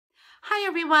Hi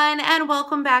everyone and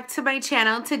welcome back to my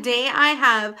channel. Today I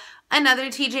have another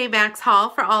Tjmaxx haul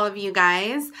for all of you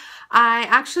guys. I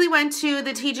actually went to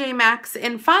the Tjmaxx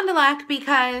in Fond du Lac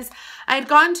because I had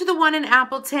gone to the one in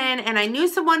Appleton and I knew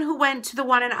someone who went to the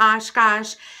one in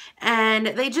Oshkosh and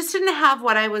they just didn't have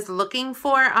what I was looking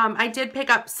for. I did pick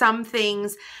up some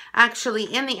things actually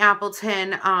in the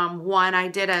Appleton one. I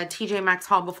did a Tjmaxx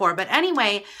haul before, but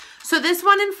anyway, so this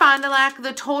one in Fond du Lac,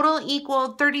 the total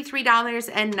equaled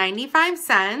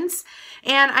 $33.95,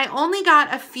 and I only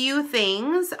got a few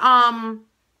things, but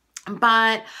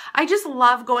I just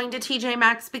love going to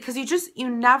Tjmaxx because you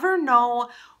never know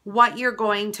what you're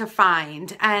going to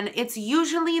find, and it's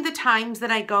usually the times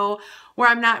that I go where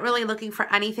I'm not really looking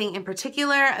for anything in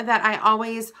particular that I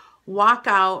always walk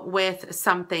out with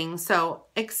something. So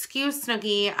excuse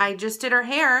Snooki, I just did her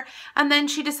hair and then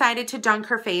she decided to dunk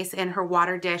her face in her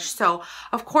water dish. So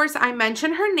of course I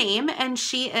mentioned her name and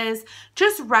she is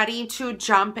just ready to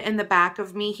jump in the back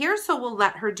of me here. So we'll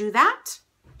let her do that.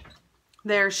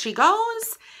 There she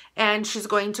goes. And she's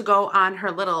going to go on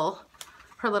her little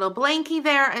blankie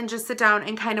there and just sit down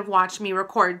and kind of watch me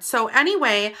record. So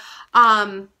anyway,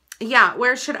 yeah,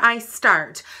 where should I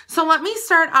start? So let me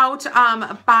start out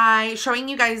by showing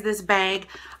you guys this bag.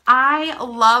 I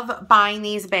love buying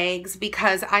these bags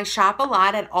because I shop a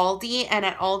lot at Aldi, and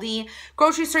at Aldi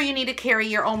grocery store you need to carry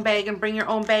your own bag and bring your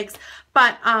own bags.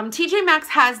 But Tjmaxx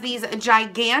has these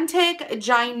gigantic,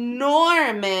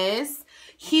 ginormous,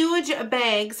 huge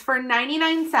bags for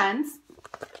 99 cents.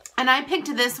 And I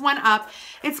picked this one up.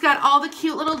 It's got all the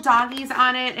cute little doggies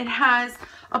on it. It has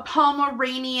a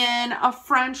Pomeranian, a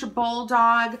French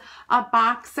Bulldog, a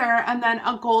Boxer, and then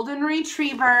a Golden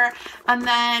Retriever. And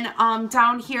then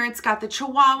down here it's got the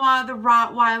Chihuahua, the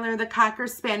Rottweiler, the Cocker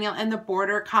Spaniel, and the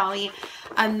Border Collie.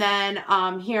 And then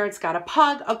here it's got a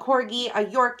Pug, a Corgi, a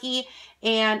Yorkie,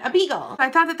 and a Beagle. I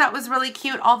thought that that was really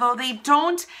cute. Although they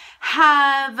don't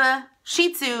have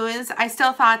Shih Tzus, I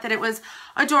still thought that it was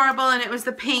adorable, and it was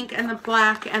the pink and the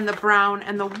black and the brown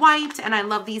and the white, and I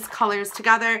love these colors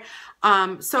together.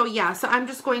 So yeah, so I'm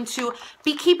just going to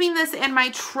be keeping this in my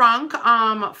trunk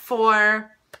for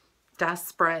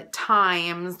desperate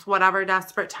times, whatever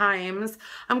desperate times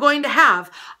I'm going to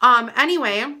have.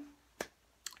 Anyway,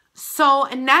 so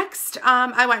next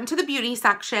I went into the beauty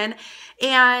section,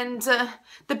 and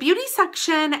the beauty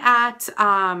section at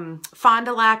Fond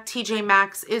du Lac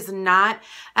Tjmaxx is not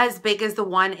as big as the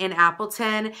one in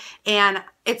Appleton, and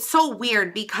it's so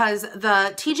weird because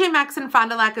the Tjmaxx in Fond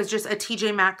du Lac is just a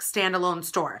Tjmaxx standalone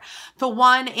store. The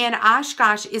one in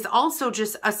Oshkosh is also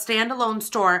just a standalone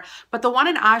store, but the one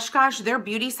in Oshkosh, their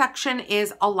beauty section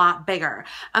is a lot bigger.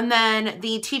 And then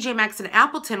the Tjmaxx in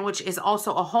Appleton, which is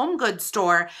also a home goods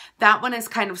store, that one is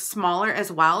kind of smaller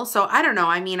as well. So I don't know.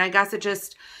 I mean, I guess it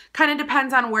just kind of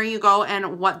depends on where you go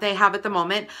and what they have at the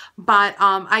moment. But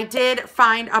I did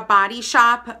find a Body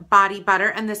Shop body butter,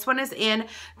 and this one is in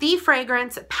the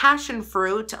fragrance Passion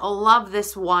Fruit. Love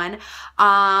this one.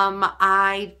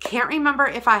 I can't remember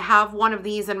if I have one of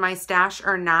these in my stash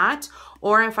or not,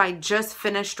 or if I just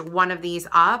finished one of these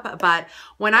up. But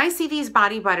when I see these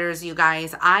body butters, you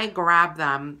guys, I grab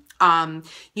them.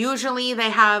 Usually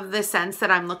they have the scents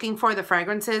that I'm looking for, the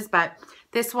fragrances, but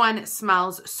this one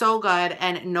smells so good,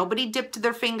 and nobody dipped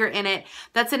their finger in it.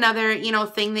 That's another,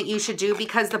 thing that you should do,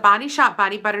 because the Body Shop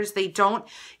body butters, they don't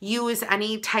use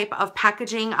any type of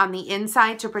packaging on the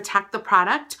inside to protect the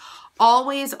product.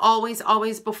 Always, always,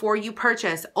 always, before you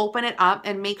purchase, open it up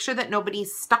and make sure that nobody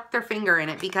stuck their finger in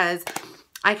it, because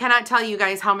I cannot tell you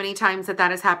guys how many times that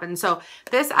has happened. So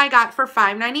this I got for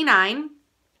 $5.99.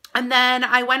 And then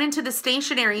I went into the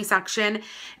stationery section,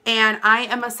 and I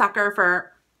am a sucker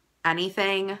for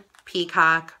anything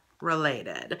peacock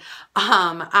related.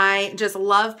 I just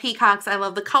love peacocks. I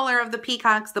love the color of the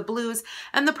peacocks, the blues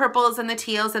and the purples and the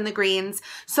teals and the greens.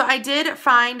 So I did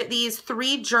find these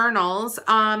 3 journals.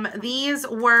 These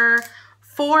were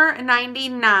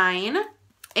 $4.99,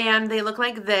 and they look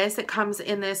like this. It comes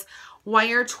in this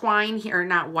wire twine here,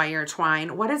 not wire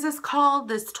twine. What is this called?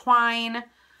 This twine.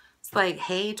 It's like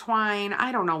hay twine.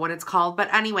 I don't know what it's called,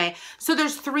 but anyway, so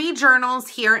there's 3 journals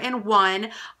here in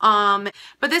one.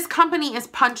 But this company is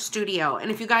Punch Studio. And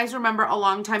if you guys remember, a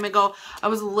long time ago, I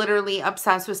was literally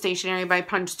obsessed with stationery by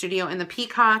Punch Studio in the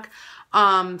peacock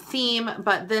theme,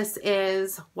 but this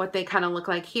is what they kind of look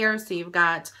like here. So you've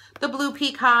got the blue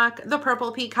peacock, the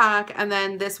purple peacock, and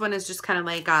then this one is just kind of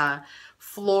like a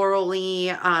florally,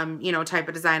 type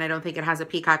of design. I don't think it has a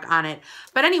peacock on it.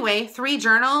 But anyway, 3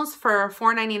 journals for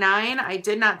 $4.99. I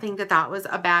did not think that that was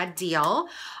a bad deal.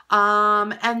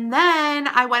 And then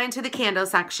I went into the candle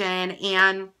section,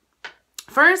 and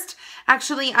First,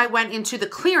 actually, I went into the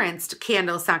clearance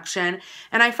candle section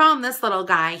and I found this little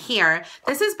guy here.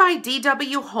 This is by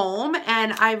DW Home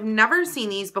and I've never seen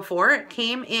these before. It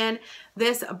came in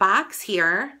this box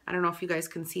here. I don't know if you guys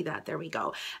can see that. There we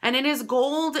go. And it is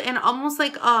gold and almost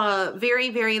like a very,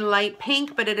 very light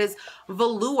pink, but it is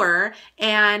velour.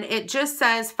 And it just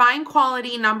says fine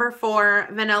quality number 4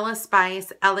 vanilla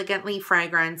spice, elegantly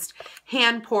fragranced,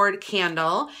 hand poured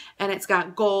candle. And it's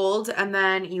got gold. And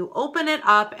then you open it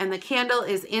up and the candle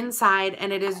is inside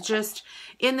and it is just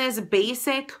in this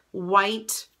basic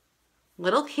white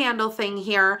little candle thing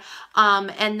here.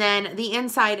 And then the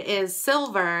inside is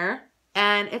silver.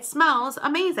 And it smells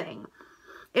amazing.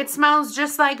 It smells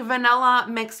just like vanilla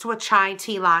mixed with chai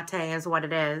tea latte is what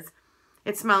it is.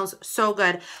 It smells so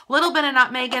good. A little bit of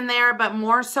nutmeg in there, but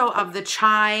more so of the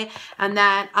chai. And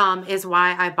that is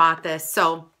why I bought this.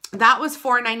 So that was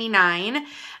 $4.99.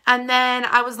 And then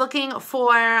I was looking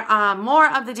for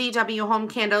more of the DW Home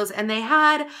candles. And they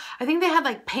had, I think they had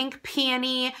like pink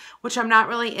peony, which I'm not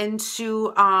really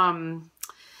into.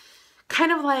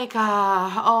 Kind of like,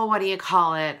 oh, what do you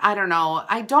call it? I don't know.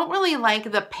 I don't really like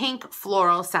the pink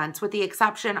floral scents with the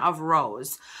exception of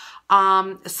rose.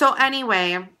 So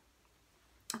anyway,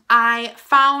 I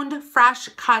found fresh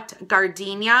cut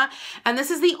gardenia, and this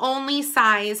is the only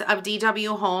size of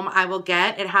DW Home I will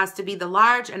get. It has to be the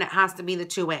large and it has to be the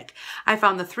 2-wick. I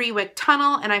found the 3-wick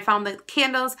tunnel and I found the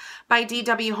candles by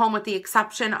DW Home with the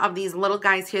exception of these little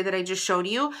guys here that I just showed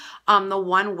you. The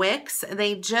 1-wicks,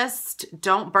 they just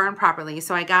don't burn properly.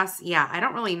 So I guess, yeah, I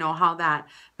don't really know how that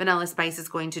vanilla spice is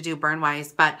going to do burn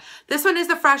wise, but this one is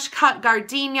the fresh cut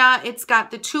gardenia. It's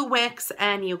got the 2 wicks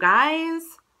and you guys,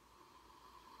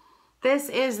 this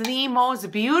is the most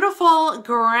beautiful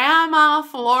grandma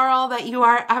floral that you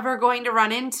are ever going to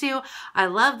run into. I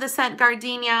love the scent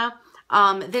gardenia.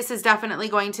 This is definitely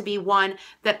going to be one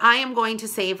that I am going to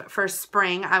save for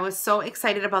spring. I was so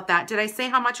excited about that. Did I say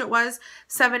how much it was?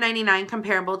 $7.99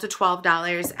 comparable to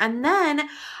 $12. And then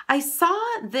I saw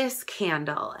this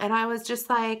candle and I was just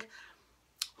like,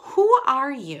 who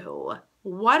are you?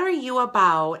 What are you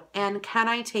about? And can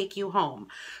I take you home?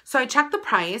 So I checked the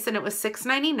price and it was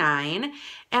 $6.99.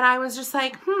 And I was just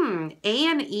like,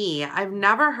 A&E. I've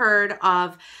never heard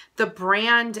of the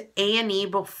brand A&E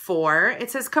before.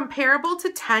 It says comparable to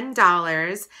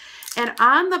 $10. And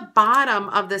on the bottom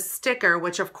of the sticker,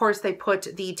 which of course they put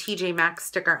the Tjmaxx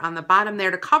sticker on the bottom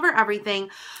there to cover everything,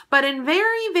 but in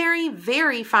very, very,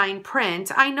 very fine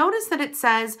print, I noticed that it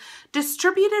says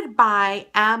distributed by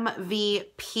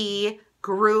MVP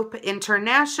Group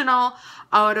International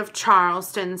out of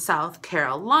Charleston, South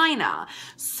Carolina.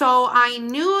 So I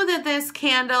knew that this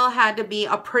candle had to be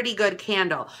a pretty good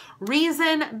candle.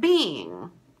 Reason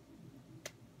being,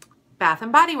 Bath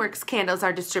 & Body Works candles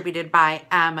are distributed by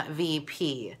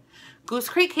MVP. Goose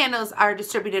Creek candles are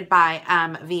distributed by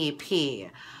MVP.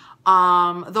 The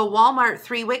Walmart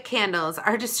 3-wick candles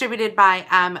are distributed by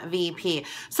MVP.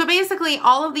 So basically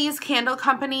all of these candle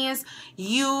companies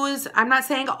use, I'm not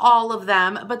saying all of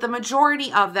them, but the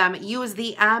majority of them use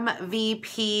the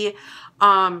MVP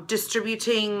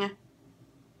distributing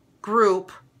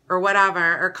group or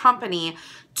whatever, or company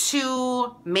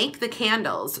to make the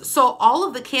candles. So all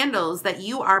of the candles that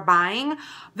you are buying,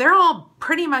 they're all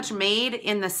pretty much made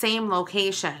in the same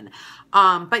location.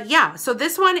 But yeah, so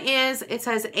this one is, it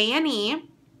says A&E,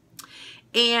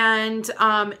 and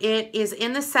it is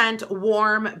in the scent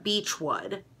Warm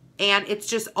Beechwood, and it's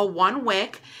just a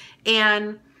 1-wick,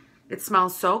 and it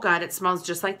smells so good. It smells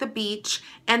just like the beach.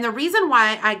 And the reason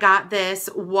why I got this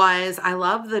was I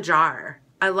love the jar.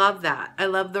 I love that. I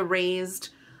love the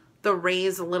raised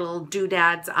little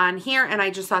doodads on here, and I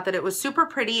just thought that it was super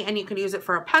pretty, and you could use it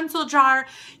for a pencil jar.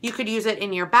 You could use it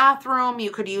in your bathroom.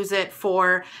 You could use it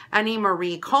for any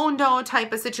Marie Kondo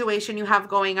type of situation you have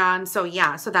going on. So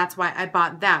yeah, so that's why I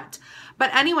bought that.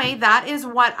 But anyway, that is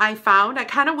what I found. I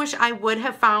kind of wish I would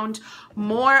have found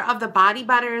more of the body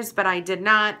butters, but I did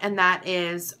not, and that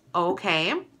is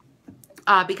okay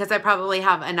because I probably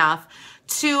have enough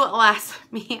to last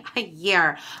me a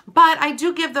year. But I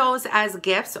do give those as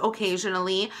gifts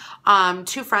occasionally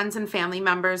to friends and family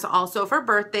members, also for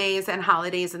birthdays and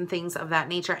holidays and things of that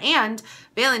nature. And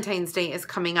Valentine's Day is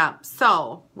coming up,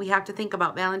 so we have to think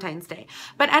about Valentine's Day.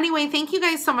 But anyway, thank you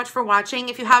guys so much for watching.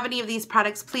 If you have any of these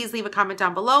products, please leave a comment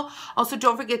down below. Also,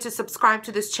 don't forget to subscribe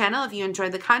to this channel if you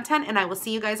enjoyed the content, and I will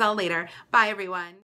see you guys all later. Bye, everyone.